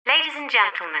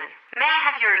gentlemen, may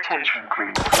I have your attention,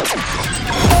 please?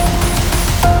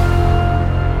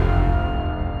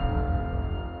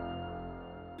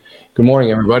 Good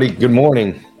morning, everybody. Good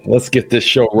morning. Let's get this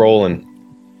show rolling.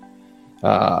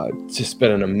 It's just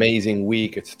been an amazing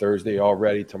week. It's Thursday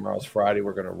already. Tomorrow's Friday.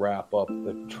 We're going to wrap up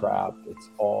the trap. It's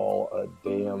all a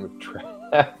damn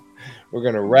trap. We're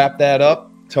going to wrap that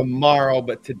up tomorrow.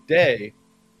 But today,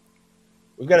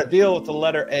 we've got to deal with the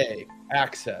letter A,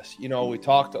 access. You know, we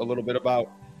talked a little bit about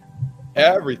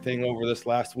everything over this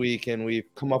last week, and we've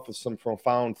come up with some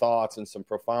profound thoughts and some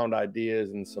profound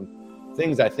ideas and some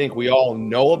things I think we all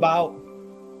know about,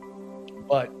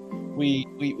 but we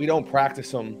don't practice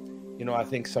them. You know, I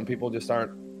think some people just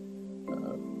aren't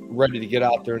ready to get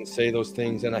out there and say those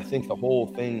things. And I think the whole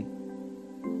thing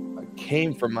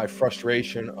came from my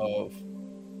frustration of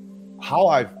how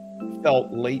I've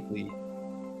felt lately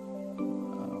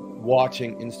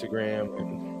watching Instagram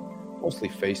and mostly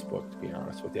Facebook, to be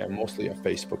honest with you. I'm mostly a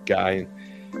Facebook guy.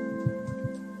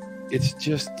 And it's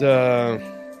just, I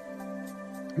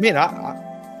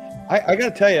got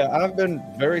to tell you, I've been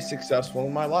very successful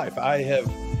in my life. I have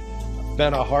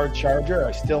been a hard charger.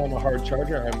 I still am a hard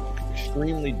charger. I'm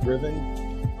extremely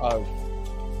driven. I've,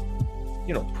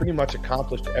 pretty much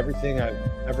accomplished everything I've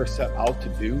ever set out to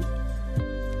do.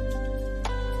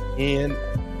 And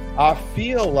I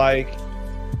feel like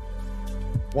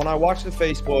when I watch the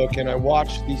Facebook and I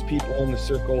watch these people in the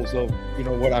circles of,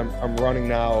 what I'm running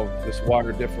now, this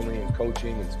Water Differently and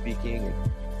coaching and speaking and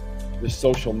this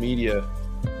social media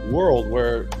world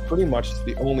where pretty much it's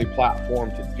the only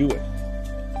platform to do it.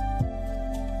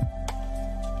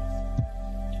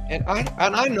 And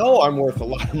I know I'm worth a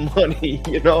lot of money,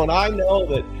 and I know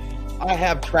that I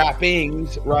have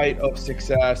trappings, right, of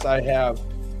success. I have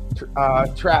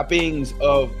trappings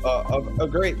of a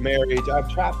great marriage. I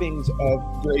have trappings of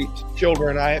great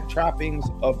children. I have trappings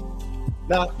of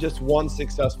not just one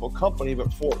successful company,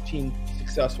 but 14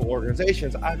 successful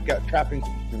organizations. I've got trappings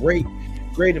of great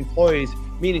employees,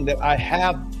 meaning that I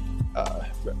have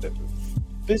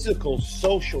physical,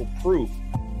 social proof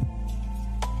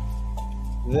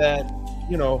that,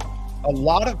 a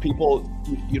lot of people,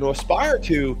 aspire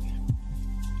to.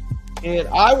 And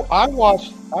I watch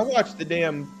the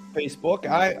damn Facebook.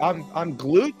 I'm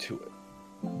glued to it.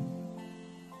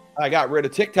 I got rid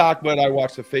of TikTok, but I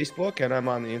watch the Facebook and I'm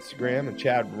on the Instagram, and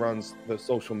Chad runs the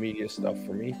social media stuff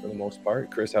for me for the most part.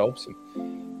 Chris helps. And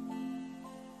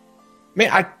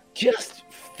man, I just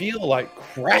feel like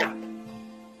crap. I'm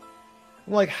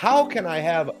like, how can I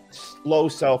have low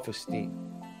self-esteem?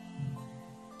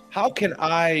 How can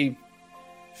I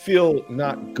feel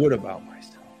not good about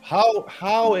myself?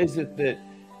 How is it that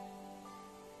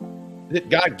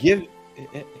God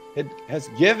has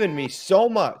given me so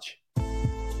much?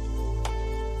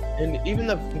 And even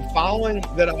the following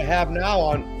that I have now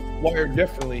on Wired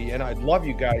Differently, and I love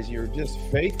you guys. You're just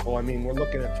faithful. I mean, we're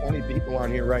looking at 20 people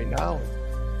on here right now.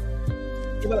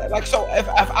 So if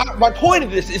my point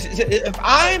of this is if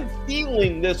I'm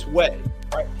feeling this way,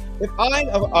 right? If I'm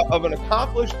of an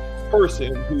accomplished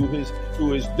person who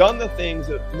has done the things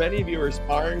that many of you are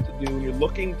aspiring to do, and you're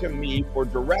looking to me for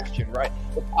direction, right?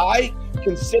 If I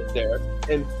can sit there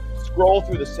and scroll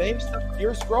through the same stuff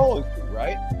you're scrolling through,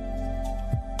 right?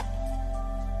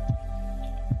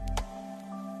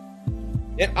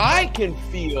 And I can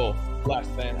feel less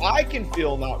than, I can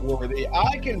feel not worthy,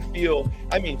 I can feel,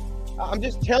 I'm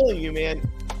just telling you, man,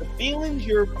 the feelings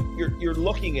you're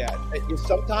looking at,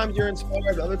 sometimes you're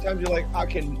inspired, other times you're like, how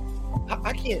can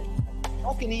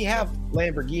he have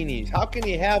Lamborghinis? How can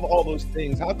he have all those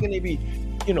things? How can he be,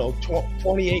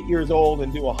 28 years old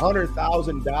and do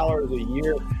 $100,000 a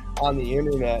year on the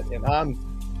internet? And I'm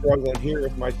struggling here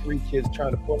with my 3 kids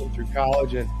trying to put them through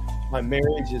college, and my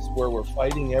marriage is where we're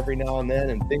fighting every now and then,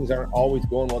 and things aren't always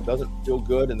going well. It doesn't feel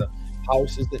good, and the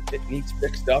house is that it needs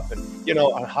fixed up, and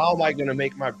how am I going to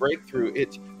make my breakthrough?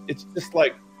 It's just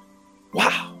like,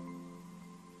 wow.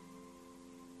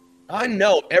 I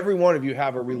know every one of you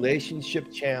have a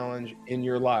relationship challenge in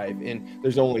your life, and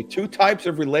there's only 2 types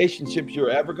of relationships you're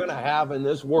ever going to have in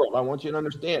this world. I want you to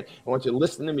understand. I want you to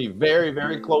listen to me very,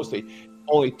 very closely.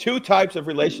 Only 2 types of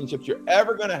relationships you're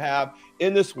ever going to have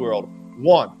in this world.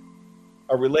 1,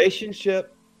 a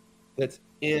relationship that's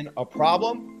in a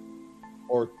problem,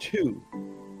 or 2,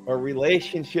 a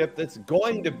relationship that's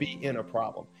going to be in a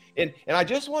problem. And I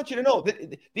just want you to know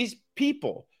that these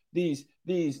people, these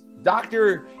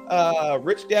Dr.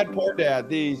 Rich Dad, Poor Dad,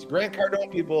 these Grant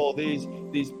Cardone people, these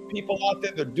people out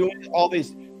there, they're doing all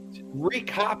these,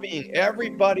 recopying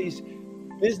everybody's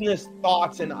business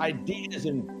thoughts and ideas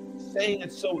and saying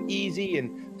it's so easy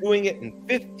and doing it in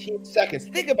 15 seconds.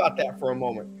 Think about that for a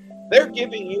moment. They're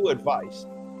giving you advice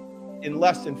in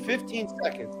less than 15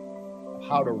 seconds of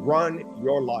how to run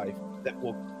your life that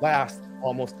will last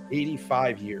almost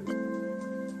 85 years.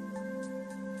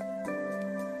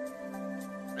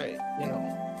 Right? You know,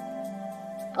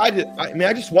 I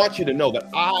just want you to know that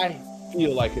I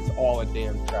feel like it's all a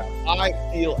damn trap. I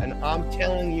feel, and I'm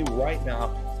telling you right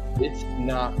now, it's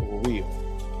not real.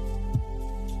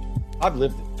 I've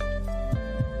lived it.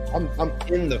 I'm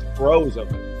in the throes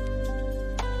of it.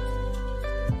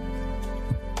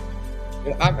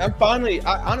 And I'm finally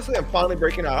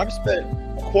breaking out. I've spent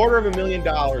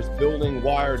 $250,000 building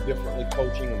Wired Differently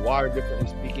coaching and Wired Differently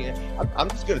speaking. I'm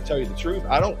just going to tell you the truth.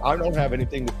 I don't have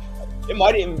anything to, it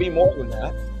might even be more than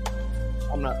that.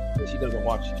 I'm not, she doesn't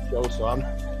watch the show, so I'm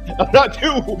not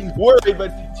too worried,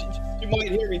 but you might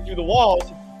hear me through the walls.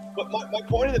 But my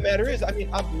point of the matter is, I mean,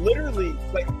 I'm literally,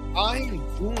 like, I am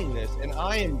doing this, and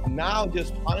I am now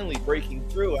just finally breaking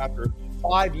through after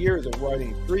 5 years of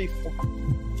writing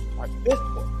my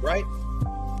 5th book, right?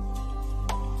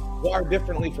 Wired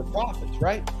Differently for Profits,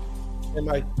 right? And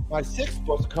my 6th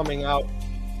book's coming out,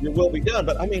 Your Will Be Done.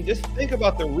 But I mean, just think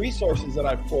about the resources that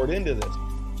I've poured into this.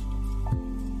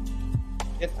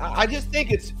 And I just think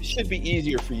it should be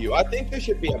easier for you. I think there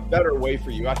should be a better way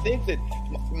for you. I think that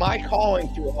my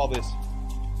calling through all this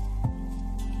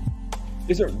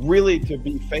isn't really to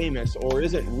be famous, or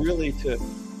isn't really to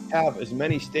have as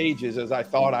many stages as I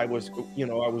thought I was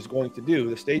going to do.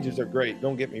 The stages are great,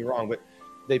 don't get me wrong, but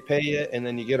they pay you and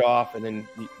then you get off and then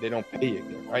they don't pay you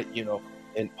again, right? You know,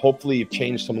 and hopefully you've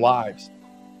changed some lives.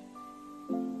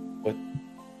 But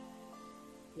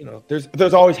you know,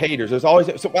 there's always haters. There's always,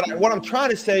 so what I'm trying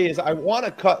to say is I want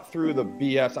to cut through the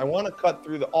BS. I want to cut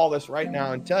through all this right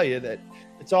now and tell you that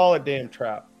it's all a damn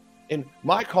trap. And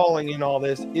my calling in all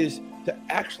this is to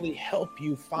actually help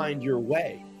you find your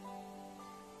way.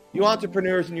 You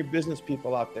entrepreneurs and your business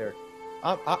people out there,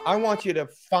 I want you to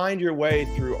find your way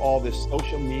through all this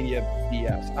social media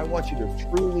BS. I want you to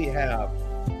truly have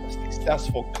a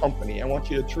successful company. I want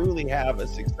you to truly have a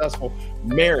successful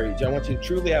marriage. I want you to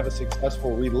truly have a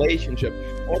successful relationship.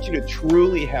 I want you to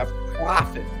truly have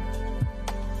profit.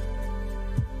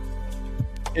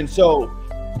 And so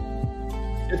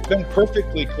it's been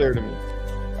perfectly clear to me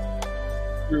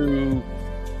through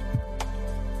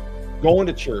going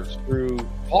to church, through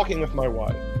talking with my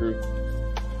wife, through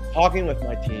talking with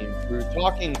my team, through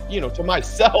talking, to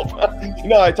myself.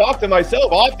 I talk to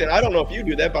myself often. I don't know if you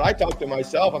do that, but I talk to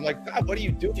myself. I'm like, God, what are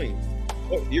you doing?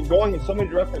 You're going in so many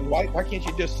directions. Why can't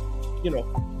you just,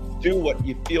 do what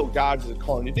you feel God's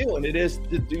calling you to do? And it is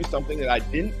to do something that I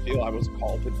didn't feel I was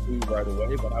called to do right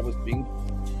away, but I was being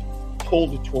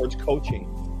pulled towards coaching.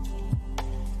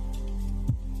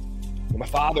 My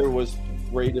father was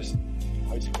the greatest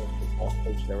high school football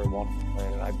coach that ever walked the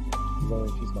planet. I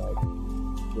learned his life.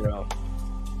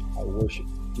 I worship.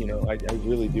 I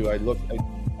really do. I look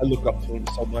up to him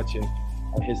so much, and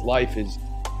his life is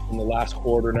in the last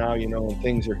quarter now. And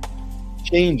things are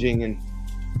changing, and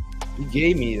he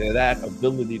gave me that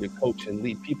ability to coach and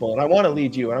lead people. And I want to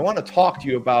lead you, and I want to talk to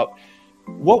you about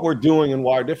what we're doing in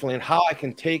Wired Differently and how I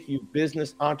can take you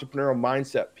business entrepreneurial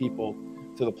mindset people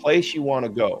to the place you want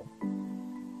to go.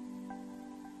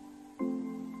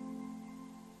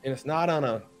 And it's not on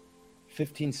a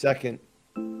 15-second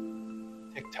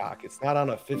TikTok. It's not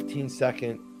on a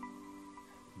 15-second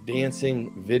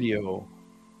dancing video.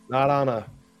 It's not on a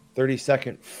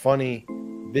 30-second funny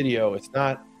video. It's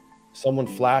not someone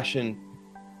flashing,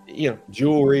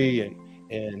 jewelry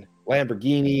and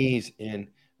Lamborghinis and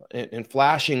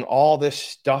flashing all this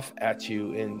stuff at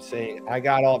you and saying, I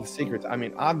got all the secrets. I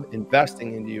mean, I'm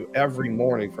investing into you every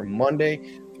morning from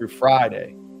Monday through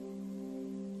Friday.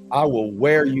 I will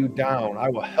wear you down. I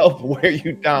will help wear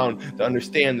you down to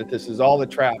understand that this is all a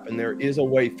trap and there is a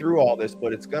way through all this,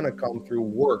 but it's going to come through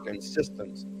work and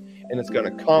systems. And it's going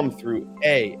to come through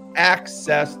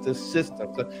access to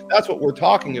systems. That's what we're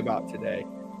talking about today.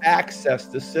 Access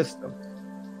to systems.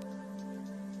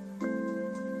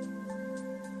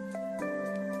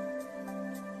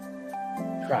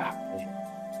 Trap.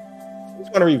 I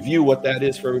just want to review what that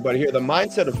is for everybody here. The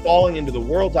mindset of falling into the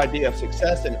world's idea of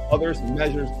success and others'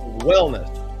 measures of wellness.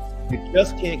 You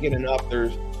just can't get enough. There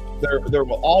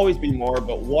will always be more,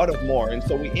 but what of more? And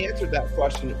so we answered that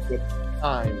question with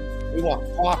time. We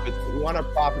want profits, but we want our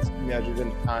profits to be measured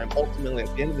in time. Ultimately,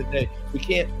 at the end of the day, we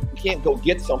can't go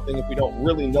get something if we don't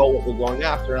really know what we're going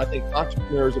after. And I think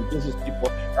entrepreneurs and business people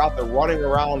are out there running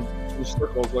around in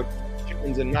circles like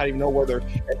chickens and not even know where they're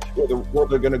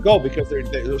going to go because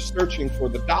they're searching for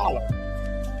the dollar.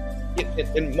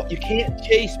 And you can't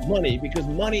chase money because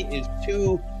money is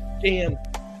too damn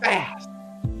fast.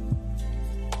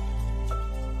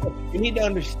 You need to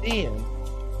understand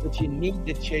that you need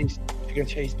to chase, if you're going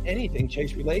to chase anything,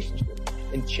 chase relationships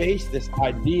and chase this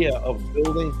idea of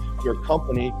building your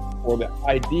company or the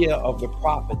idea of the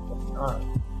profit of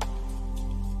time.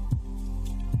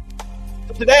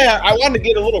 So today, I wanted to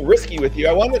get a little risky with you.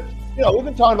 I wanted, we've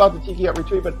been talking about the TikiHut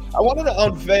Retreat, but I wanted to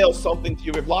unveil something to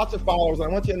you. We have lots of followers, and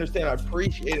I want you to understand I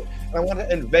appreciate it. And I want to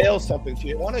unveil something to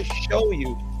you. I want to show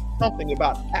you something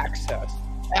about access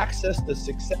to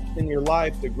success in your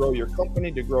life, to grow your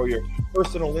company, to grow your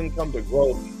personal income, to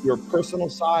grow your personal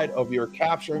side of your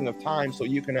capturing of time so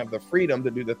you can have the freedom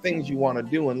to do the things you want to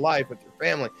do in life with your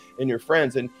family and your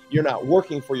friends. And you're not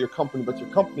working for your company, but your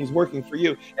company's working for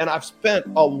you. And I've spent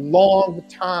a long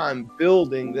time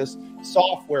building this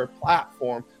software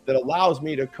platform that allows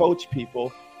me to coach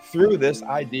people through this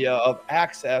idea of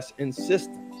access and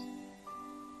systems.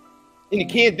 And you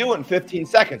can't do it in 15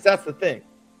 seconds. That's the thing.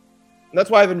 And that's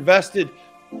why I've invested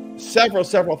several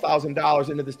 $1,000s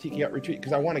into this TikiHut Retreat,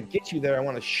 because I want to get you there. I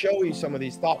want to show you some of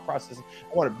these thought processes.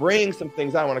 I want to bring some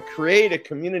things. I want to create a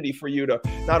community for you to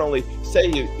not only say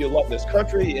you love this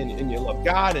country and you love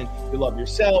God and you love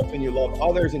yourself and you love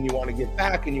others and you want to give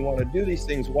back and you want to do these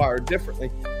things wired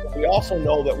differently. But we also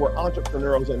know that we're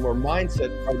entrepreneurs and we're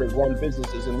mindset are to run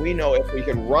businesses. And we know if we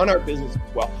can run our businesses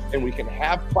well and we can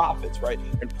have profits, right,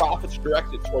 and profits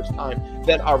directed towards time,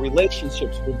 then our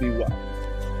relationships will be well.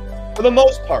 For the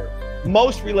most part,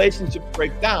 most relationships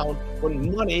break down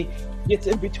when money gets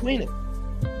in between it.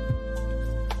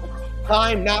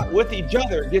 Time not with each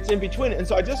other gets in between it. And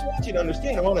so I just want you to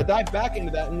understand. I want to dive back into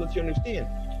that and let you understand.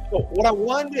 So what I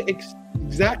wanted to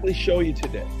exactly show you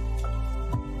today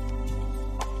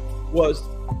was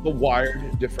the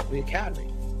Wired Differently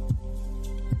Academy.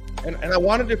 And I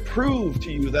wanted to prove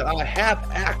to you that I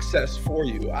have access for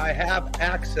you. I have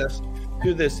access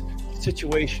to this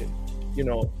situation,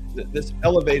 this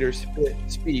elevator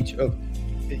speech of,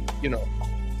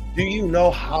 do you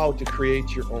know how to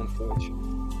create your own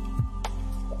fortune?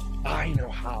 I know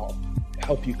how to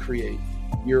help you create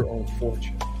your own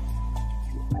fortune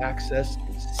through access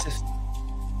and system.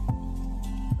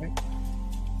 Right?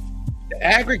 The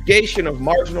aggregation of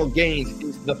marginal gains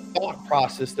is the thought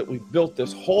process that we've built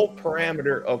this whole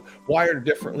parameter of Wired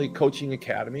Differently Coaching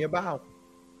Academy about.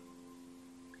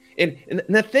 And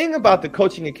the thing about the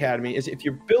Coaching Academy is if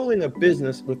you're building a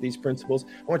business with these principles,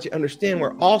 I want you to understand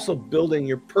we're also building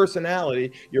your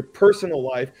personality, your personal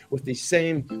life with these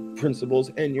same principles,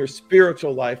 and your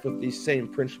spiritual life with these same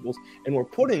principles, and we're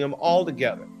putting them all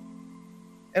together.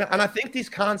 And I think these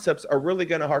concepts are really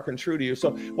going to hearken true to you.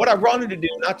 So what I wanted to do,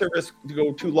 not to risk to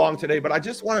go too long today, but I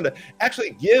just wanted to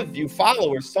actually give you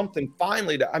followers something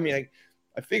finally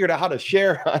I figured out how to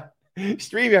share on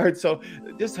StreamYard. So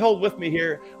just hold with me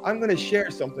here. I'm going to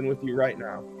share something with you right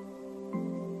now.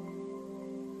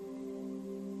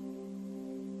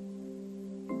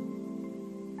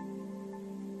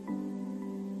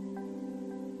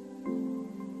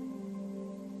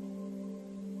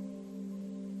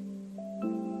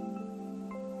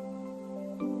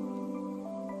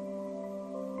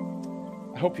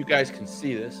 I hope you guys can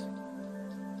see this.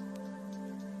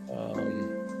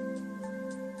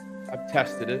 I've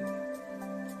tested it.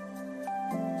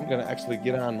 I'm going to actually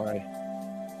get on my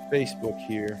Facebook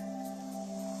here.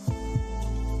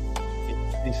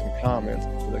 See some comments,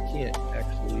 but I can't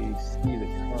actually see the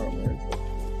comments.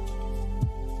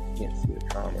 Can't see the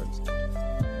comments.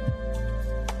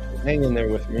 Hang in there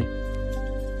with me.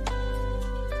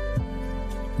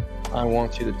 I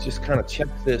want you to just kind of check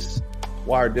this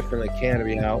Wired Differently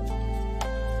Academy out.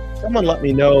 Someone let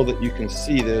me know that you can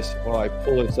see this while I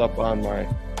pull this up on my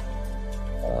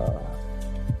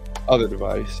other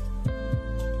device.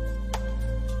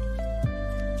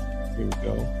 Here we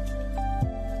go.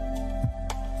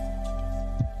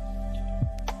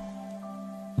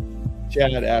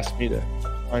 Chad asked me to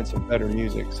find some better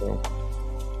music, so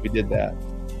we did that.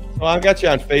 Well, I've got you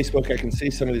on Facebook. I can see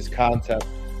some of these concepts.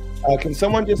 Can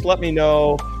someone just let me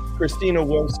know, Christina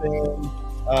Wilson,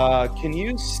 can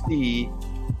you see,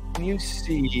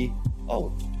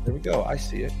 oh, there we go. I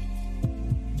see it.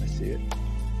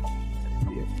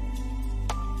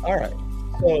 All right.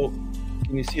 So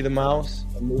can you see the mouse?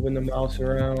 I'm moving the mouse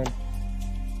around.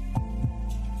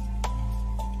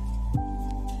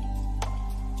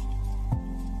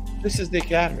 This is the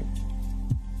Academy.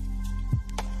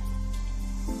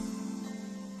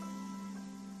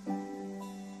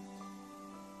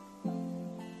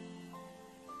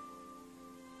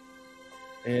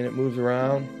 And it moves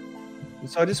around. And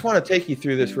so I just want to take you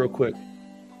through this real quick.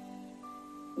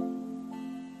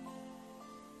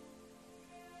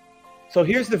 So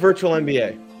here's the virtual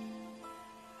MBA.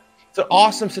 It's an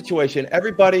awesome situation.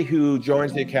 Everybody who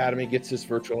joins the academy gets this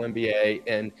virtual MBA,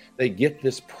 and they get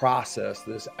this process,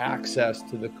 this access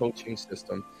to the coaching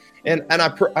system. And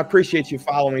I appreciate you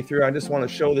following me through. I just want to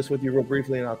show this with you real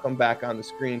briefly, and I'll come back on the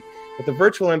screen. But the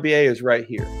virtual MBA is right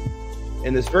here.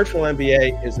 And this virtual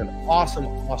MBA is an awesome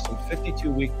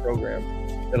 52-week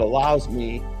program that allows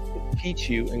me to teach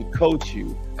you and coach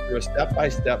you through a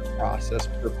step-by-step process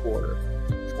per quarter.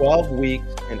 12 weeks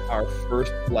in our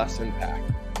first lesson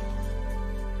package.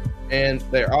 And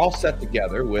they're all set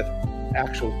together with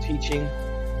actual teaching,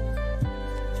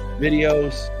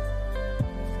 videos,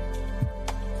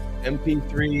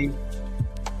 MP3,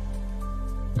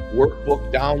 workbook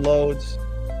downloads,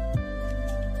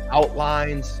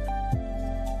 outlines.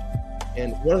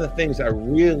 And one of the things I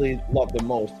really love the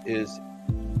most is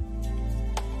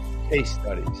case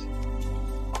studies.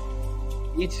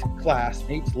 Each class,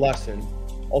 each lesson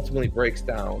ultimately breaks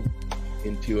down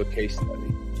into a case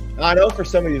study. Now, I know for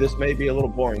some of you this may be a little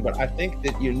boring, but I think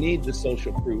that you need the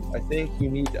social proof. I think you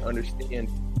need to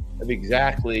understand of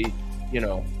exactly,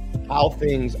 how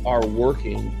things are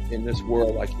working in this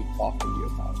world I keep talking to you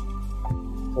about.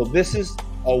 So this is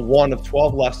a one of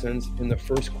 12 lessons in the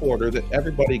first quarter that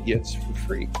everybody gets for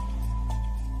free.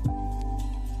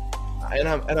 And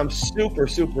I'm super,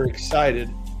 super excited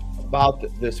about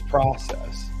this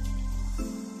process.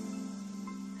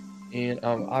 And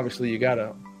obviously you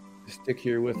gotta stick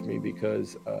here with me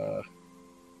because I'm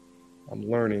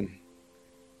learning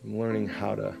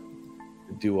how to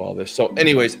do all this. So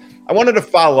anyways, I wanted to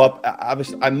follow up.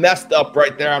 Obviously, I messed up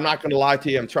right there. I'm not going to lie to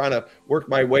you. I'm trying to work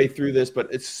my way through this, but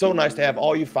it's so nice to have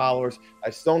all you followers.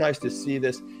 It's so nice to see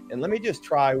this. And let me just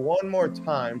try one more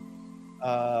time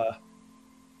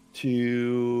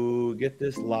to get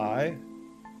this live.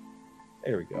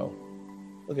 There we go.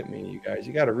 Look at me, you guys.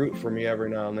 You got to root for me every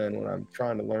now and then when I'm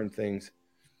trying to learn things.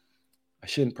 I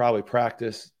shouldn't probably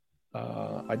practice.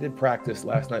 I did practice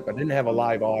last night, but I didn't have a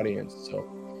live audience. So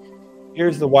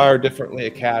here's the Wire Differently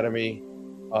Academy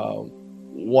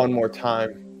one more time.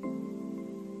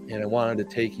 And I wanted to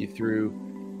take you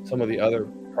through some of the other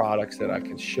products that I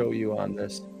can show you on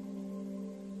this.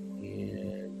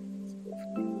 And let's go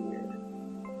from here.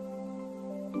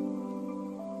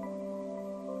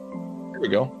 Here we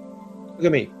go. Look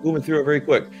at me, moving through it very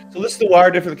quick. So this is the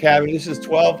Wire Differently Academy. This is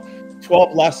 12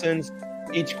 lessons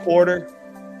each quarter.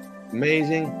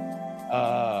 Amazing.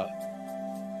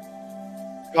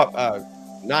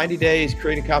 90 days,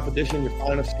 creating competition, your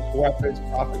final secret weapons,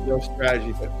 profit growth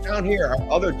strategy. But down here are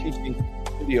other teaching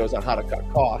videos on how to cut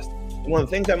costs. And one of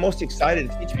the things I'm most excited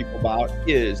to teach people about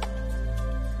is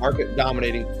market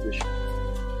dominating position.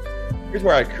 Here's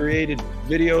where I created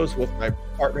videos with my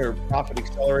partner, Profit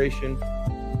Acceleration,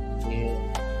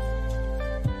 and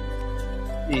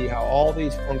see how all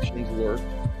these functions work.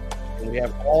 And we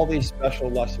have all these special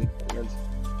lesson plans.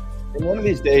 And one of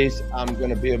these days, I'm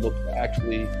going to be able to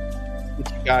actually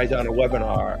get you guys on a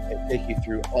webinar and take you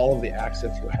through all of the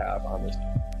access you have on this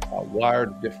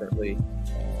Wired Differently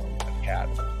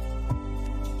Academy.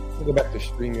 We'll go back to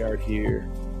StreamYard here.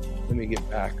 Let me get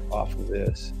back off of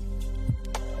this.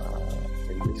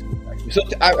 So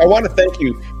I want to thank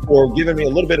you for giving me a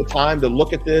little bit of time to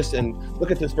look at this and look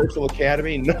at this virtual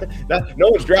academy. No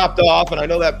one's dropped off, and I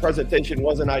know that presentation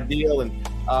wasn't ideal. And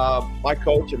my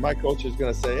coach is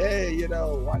going to say, hey,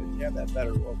 why didn't you have that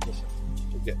better? Well, listen,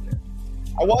 we're getting there.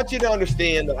 I want you to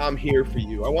understand that I'm here for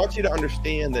you. I want you to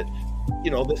understand that,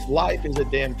 this life is a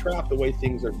damn trap, the way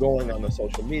things are going on the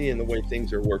social media and the way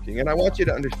things are working. And I want you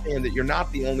to understand that you're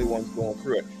not the only ones going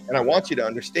through it. And I want you to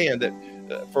understand that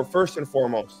for first and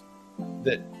foremost,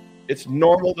 that it's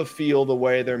normal to feel the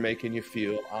way they're making you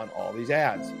feel on all these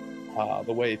ads,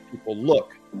 the way people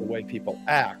look, the way people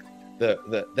act,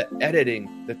 the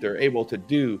editing that they're able to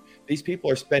do. These people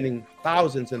are spending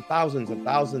thousands and thousands and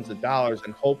thousands of dollars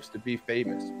in hopes to be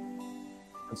famous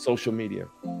on social media.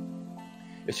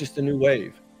 It's just a new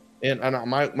wave. And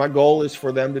my goal is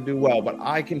for them to do well, but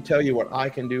I can tell you what I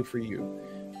can do for you.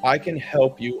 I can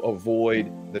help you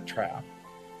avoid the trap.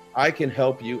 I can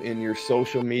help you in your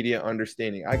social media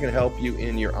understanding. I can help you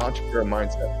in your entrepreneur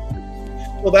mindset.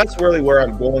 Well, that's really where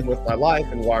I'm going with my life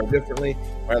and Wire Differently.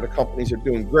 My other companies are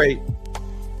doing great.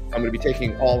 I'm going to be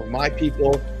taking all of my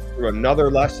people through another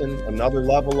lesson, another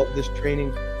level of this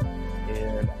training.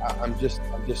 And I'm just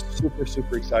super,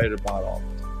 super excited about all this.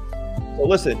 So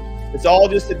listen, it's all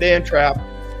just a damn trap.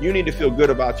 You need to feel good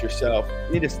about yourself.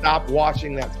 You need to stop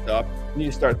watching that stuff. You need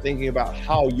to start thinking about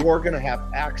how you're going to have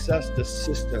access to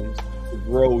systems to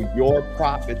grow your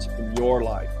profits in your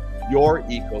life, your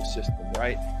ecosystem,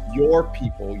 right? Your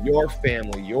people, your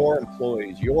family, your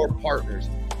employees, your partners.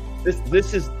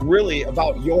 This is really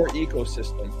about your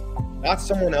ecosystem not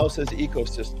someone else's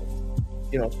ecosystem.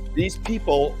 You know, these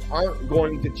people aren't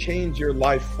going to change your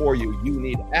life for you. You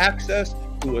need access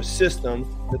to a system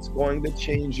that's going to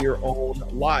change your own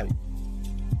life.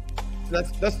 So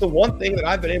that's the one thing that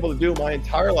I've been able to do my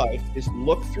entire life, is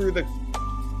look through the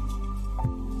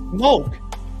smoke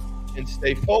and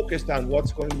stay focused on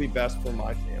what's going to be best for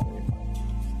my family.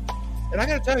 And I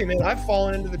got to tell you, man, I've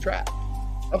fallen into the trap.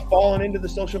 I've fallen into the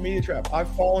social media trap. I've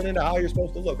fallen into how you're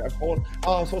supposed to look. I've fallen,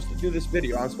 how I'm supposed to do this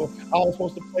video. How I'm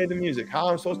supposed to play the music. How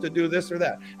I'm supposed to do this or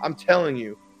that. I'm telling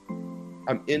you,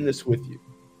 I'm in this with you.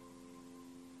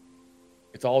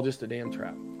 It's all just a damn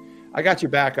trap. I got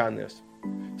your back on this.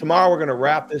 Tomorrow we're going to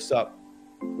wrap this up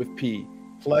with P,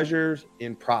 pleasures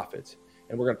in profits.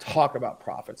 And we're going to talk about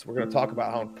profits. We're going to talk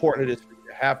about how important it is for you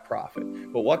to have profit.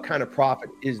 But what kind of profit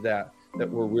is that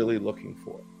we're really looking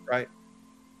for, right?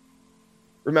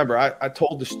 Remember, I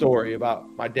told the story about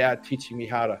my dad teaching me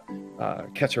how to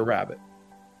catch a rabbit.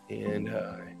 And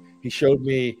he showed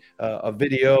me a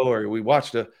video, or we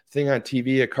watched a thing on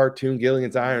TV, a cartoon,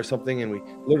 Gilligan's Island or something, and we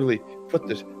literally put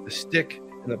the stick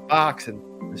in the box and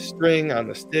the string on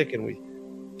the stick, and we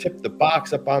tipped the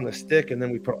box up on the stick, and then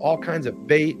we put all kinds of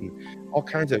bait and all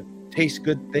kinds of taste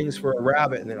good things for a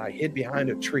rabbit, and then I hid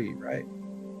behind a tree, right?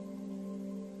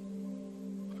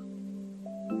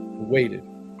 And waited.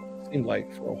 Seemed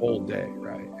like for a whole day,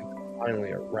 right? And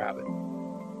finally a rabbit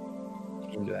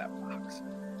came to that box,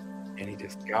 and he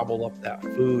just gobbled up that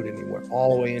food, and he went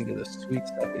all the way into the sweet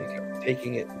stuff, and he kept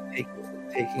taking it and taking it and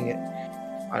taking it.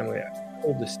 Finally, I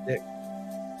pulled the stick.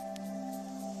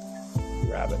 The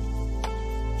rabbit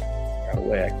got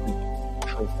away. I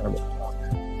couldn't find the box.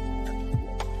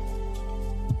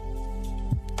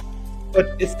 But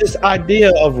it's this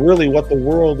idea of really what the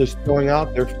world is throwing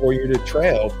out there for you to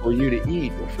trail, for you to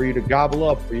eat, or for you to gobble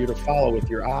up, for you to follow with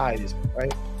your eyes,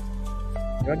 right?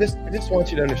 And I just want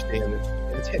you to understand that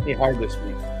it's hit me hard this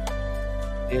week.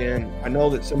 And I know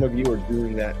that some of you are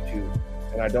doing that too.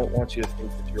 And I don't want you to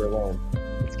think that you're alone.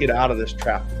 Let's get out of this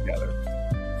trap together.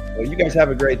 Well, you guys have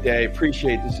a great day.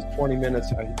 Appreciate this. Is 20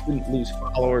 minutes. I didn't lose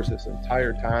followers this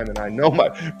entire time, and I know my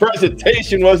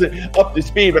presentation wasn't up to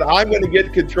speed, but I'm going to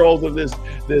get controls of this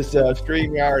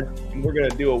StreamYard, and we're going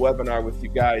to do a webinar with you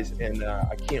guys, and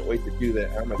I can't wait to do that.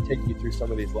 I'm going to take you through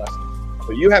some of these lessons.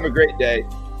 So you have a great day.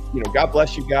 You know, God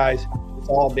bless you guys. It's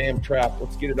all a damn trap.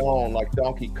 Let's get it on like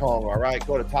Donkey Kong. All right,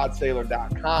 go to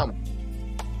toddsaylor.com.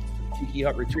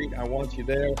 TikiHut Retreat. I want you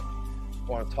there. I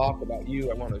want to talk about you.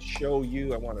 I want to show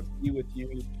you. I want to be with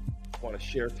you. I want to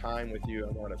share time with you. I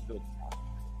want to build time.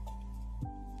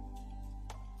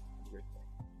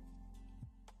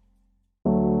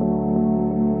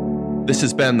 This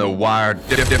has been the Wired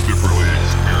Differently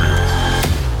Experience.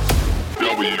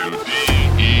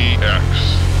 WDEX.